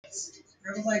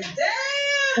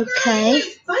Okay.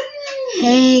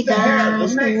 Hey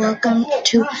guys, welcome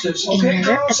to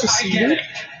another episode.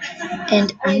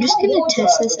 And I'm just gonna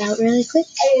test this out really quick.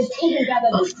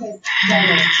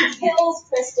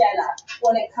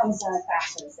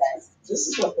 This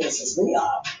is what pisses me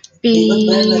off. He looked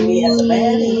better than me as a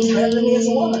man, and he looks better than me as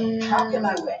a woman. How can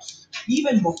I win?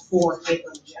 Even before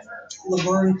Caitlyn Jenner,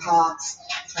 Laverne Cox.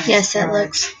 Yes, it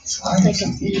looks like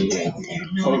an E right there.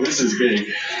 Oh, this is big.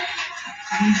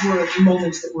 These were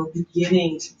moments that were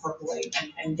beginning to percolate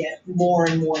and get more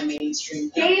and more mainstream.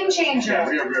 Game changer. Yeah,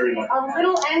 we are very lucky. A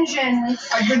little engine.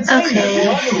 Okay.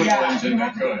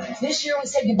 This year we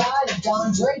said goodbye to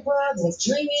Don Draper, the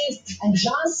Dreamy, and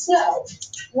Jon Snow.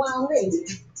 Well, maybe.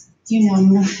 You know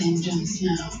nothing, Jon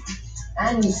Snow.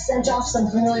 And we sent off some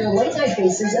familiar late night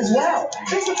faces as well.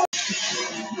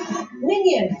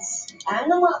 Minions and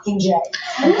the Mockingjay.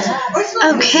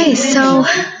 Okay, so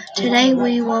today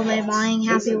we will be buying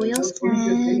Happy Wheels and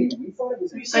we're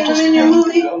just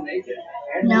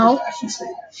no,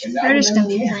 we're just gonna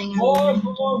be playing a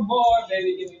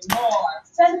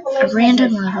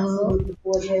random level.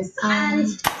 Why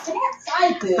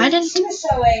didn't?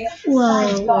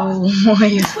 Whoa! Looks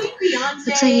like you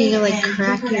could like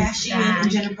crack your back.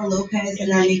 Jennifer Lopez and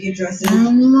Like, naked dresses.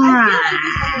 oh,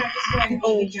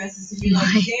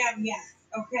 Damn, yes.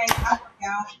 Okay, I work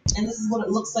out, and this is what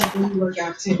it looks like when you work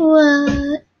out too.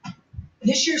 what?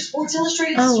 This year's Sports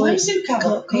Illustrated Oh, wait. swimsuit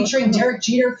cover, Go. featuring Derek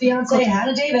Jeter, fiancée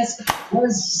Hannah Davis,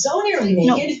 was so nearly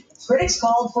naked, critics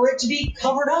called for it to be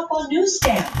covered up on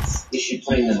newsstands. Is she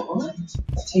putting them on or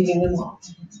taking them off?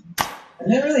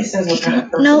 And it really says what kind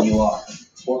of person No. you are.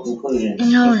 For conclusion.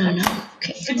 No.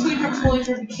 Okay. Between her pulling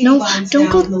her bikini No, bottoms don't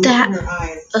down go and the look that- in her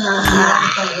eyes.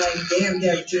 Ugh. Like, damn,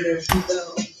 Derek Jeter, she's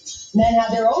so. Men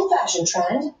have their own fashion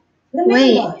trend. The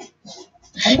Wait.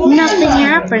 mini-line. Nothing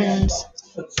happens.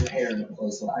 Puts your hair in a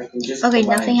place where I can just Okay,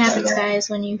 provide nothing happens, better. guys,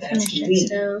 when you finish it.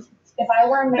 So, If I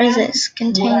were a man, what is this? would I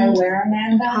Contains wear a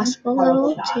man bun? possible Probably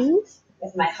level not. 2?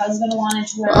 If my husband wanted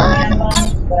to wear a man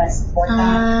bun, would I support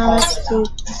that? Let's Probably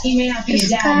do. not. He may not be a This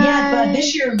dad guy. yet, but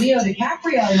this year Leo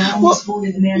DiCaprio not only Well,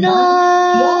 sported the man No.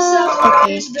 bun, he also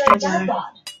Okay, used the hold dad on. bod.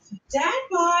 Dad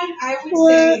bod, I would What?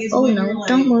 say, is Oh when no! you're like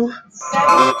Don't move. 7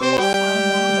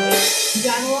 you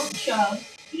got a little chub.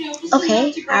 You know, just Okay,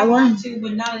 enough to I grab won. onto,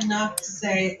 but not enough to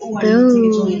say, oh, I need to take a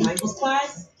Boo. Julian Michaels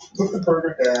class. Put the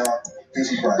burger down, do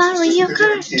some practice. Mario Just because you're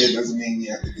a Kart. kid doesn't mean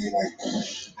you have to be like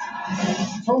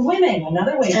For women,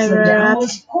 another way to slim Ever down up.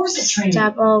 was corset training.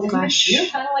 Stop! Oh gosh. You're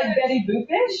kind of like Betty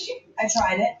Boopish. I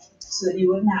tried it so that you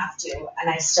wouldn't have to, and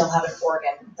I still have an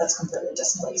organ that's completely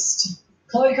displaced.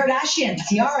 Khloe Kardashian,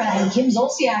 Tiara, and Kim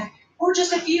Zolciak were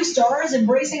just a few stars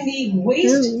embracing the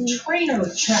waist Ooh. trainer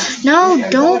trend. No! Yeah,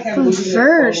 Don't I feel like I would do that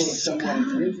reverse. with someone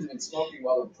drinking and smoking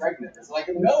while they're pregnant. It's like,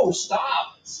 no,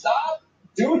 stop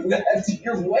doing that to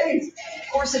your waist.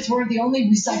 Corsets weren't the only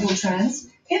recycled trends.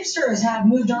 Hipsters have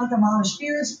moved on from Amish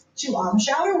beards to Amish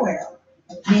outerwear,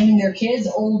 naming their kids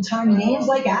old-timey names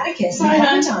like Atticus and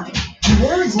Clementine. The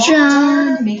words long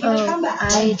John. term making a Oh, comeback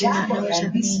I like do not know dapper what's and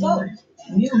happening bespoke.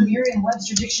 New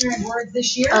Merriam-Webster dictionary words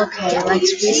this year. Okay,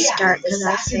 let's restart because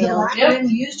I failed. Acronym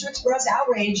used to express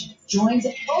outrage joins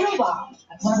photobomb,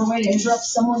 a clever way to interrupt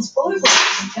someone's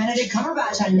photograph. Benedict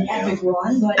Cumberbatch had an epic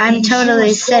run, but I'm Amy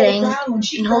totally Schumer stole the sitting crown when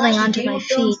she and holding crashed onto Game my of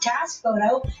Thrones feet. cast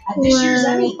photo at this year's Whoa.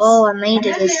 Emmys. Oh, I made And it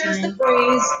then this there's the time.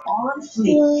 phrase on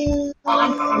fleek. Whoa.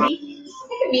 On fleek? I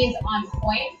think it means on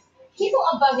point. People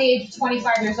above the age of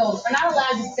 25 years old are not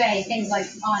allowed to say things like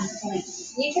on fleek.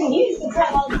 You can use the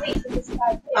term on fleek to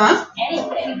describe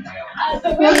anything. So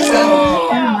really, Oh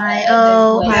my!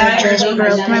 Oh, I just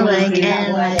broke my leg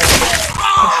and my.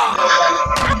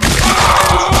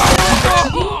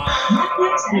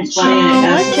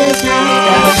 What just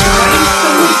happened?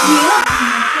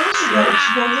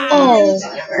 Oh.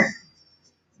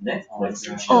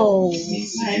 Oh.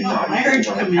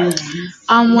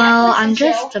 Well, I'm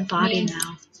just the body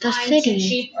now. The I'm too City.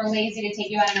 cheap or lazy to take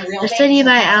you out on a real The date, City so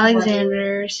by it's not worth it.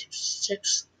 Alexander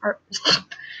 6 or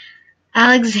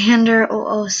Alexander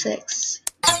 006.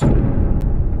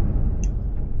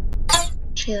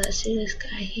 Okay, let's see this guy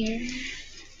here.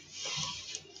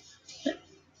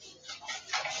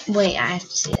 Wait, I have to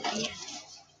see that again.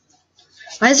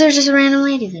 Why is there just a random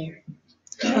lady there?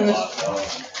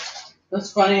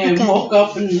 That's funny. I Okay. woke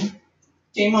up and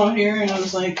came out here and I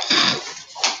was like,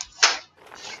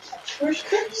 where's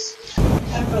Chris?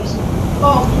 I goes,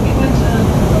 oh, he went to.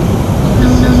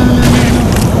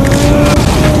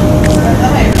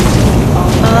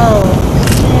 No.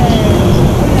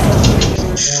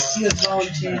 He was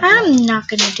volunteering. I'm not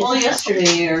gonna do Well, this.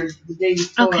 yesterday or the day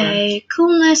before. Okay,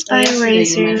 Coolness by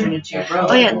Razor.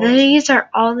 Oh yeah, these are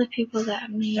all the people that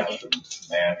made it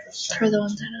for the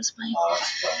ones that I was playing.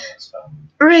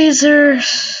 Razor,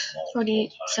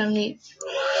 40, 70,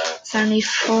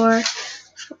 74,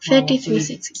 53,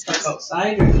 66.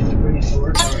 Outside or did you bring it to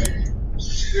work already?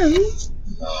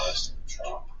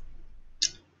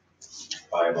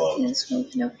 Let's move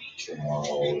it over.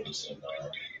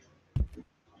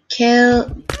 Kill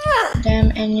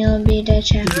them and you'll be the Did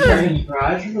you champion. park in the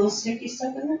garage with a little sticky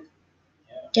stuff in there?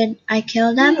 Did I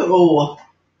kill them? No.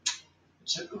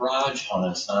 It's a garage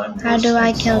hunt. It's not. How do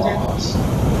I kill them?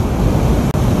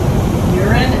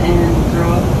 Urine and throw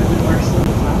up for the worst of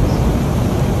the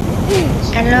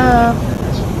house. Hello.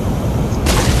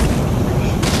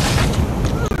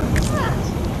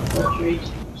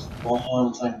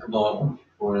 Well, think about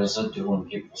what does it do when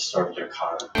people start their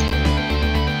car?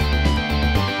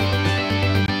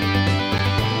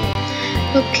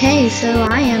 Okay, so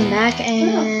I am back,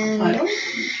 and I don't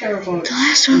care about the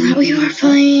last one that we were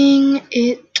playing,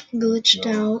 it glitched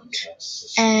out,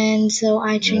 and so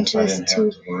I changed this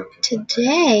to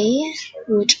today,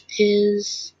 which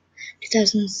is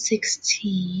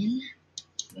 2016.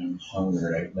 I'm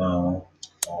hungry right now.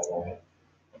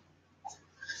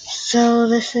 So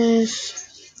this is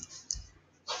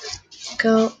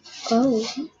go. Oh,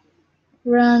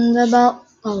 run the ball.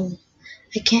 Oh,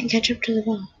 I can't catch up to the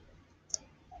ball.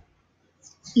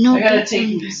 No, I gotta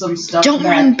take some stuff. don't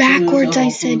back run to backwards, the I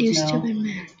Whole said, you Foods now. stupid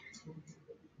man.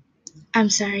 I'm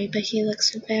sorry, but he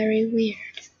looks very weird.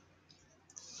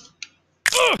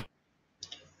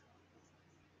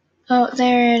 Oh,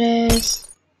 there it is.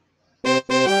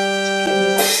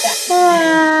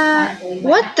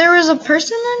 What? There was a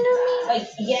person under me? Like,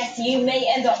 yes, you may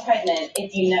end up pregnant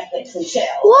if you Netflix and chill.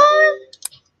 What?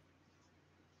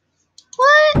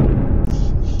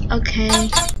 Okay.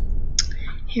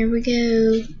 Here we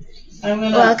go.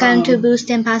 Welcome to Boost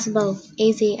Impossible.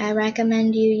 Easy. I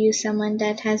recommend you use someone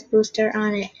that has booster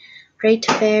on it. Rate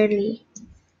fairly.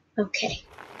 Okay.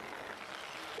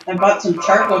 I bought some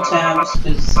charcoal tabs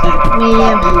because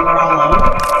Medium. we were all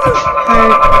out.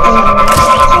 Hard.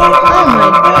 Oh my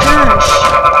gosh.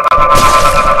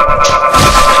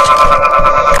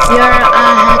 You're a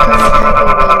hacker of Happy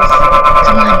Wheels.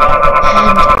 Come on.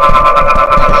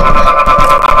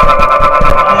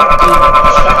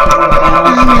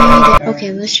 And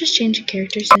okay, let's just change the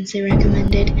character since they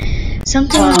recommended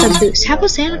something with a boost. How about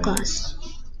Santa Claus?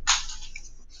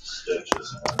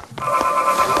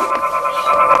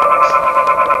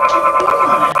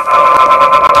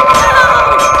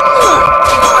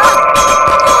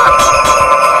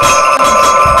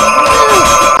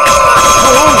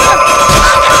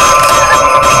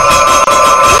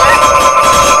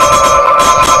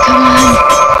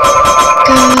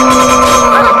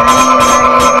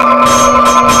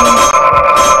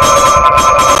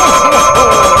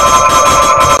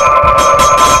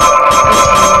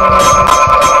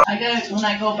 When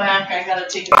I go back, I gotta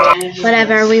take advantage of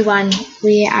Whatever, we won.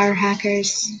 We are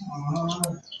hackers.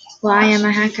 Well, I am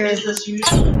a hacker. Is this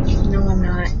usual? No, I'm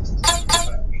not.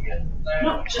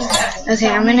 No, just Okay,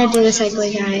 I'm gonna do the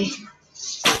Segway guy.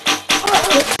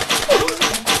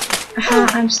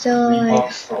 I'm still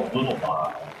like...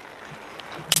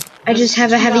 I just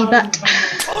have a heavy butt.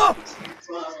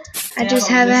 I just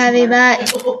have a heavy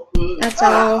butt. That's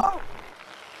all.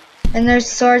 And there's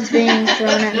swords being thrown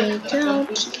at me.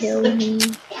 Don't kill me.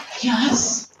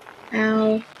 Yes.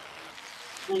 Ow.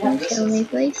 Don't kill me,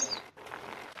 please.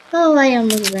 Oh, I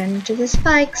almost ran into the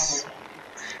spikes.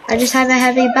 I just have a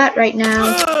heavy butt right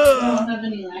now. I don't have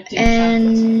any lactate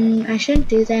And I shouldn't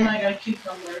do chocolate. that. I got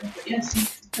cucumber, but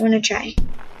yes. I'm gonna try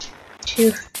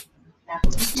to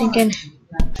stinking.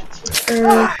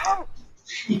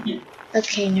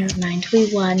 Okay, never mind.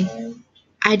 We won.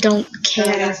 I don't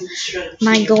care.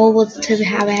 My goal was to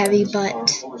have a heavy butt,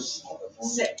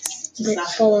 6. but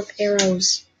full of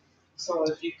arrows. So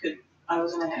if you could, I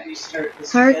was gonna have you start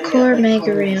this Hardcore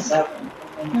Mega Ramp.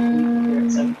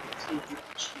 7.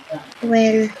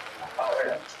 Where?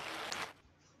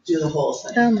 Do the whole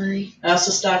thing. Oh my. I also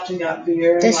stopped and got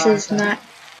beer. This is not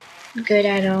good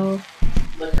at all.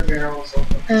 Liquor barrels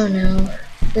open. Oh no.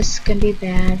 This is gonna be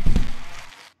bad.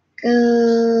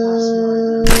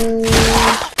 Go.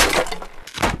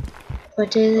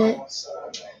 What is it?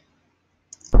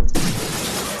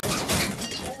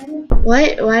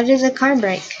 What? Why does the car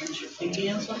break?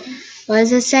 What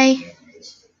does it say?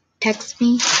 Text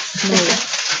me? No.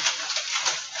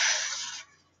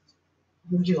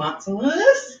 Would you want some of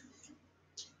this?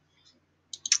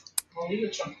 I'll leave a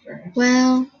chunk there.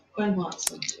 Well, Gwen wants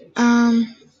some too.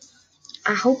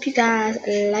 I hope you guys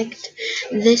liked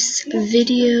this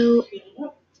video,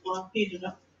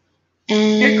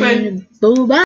 and bye bye.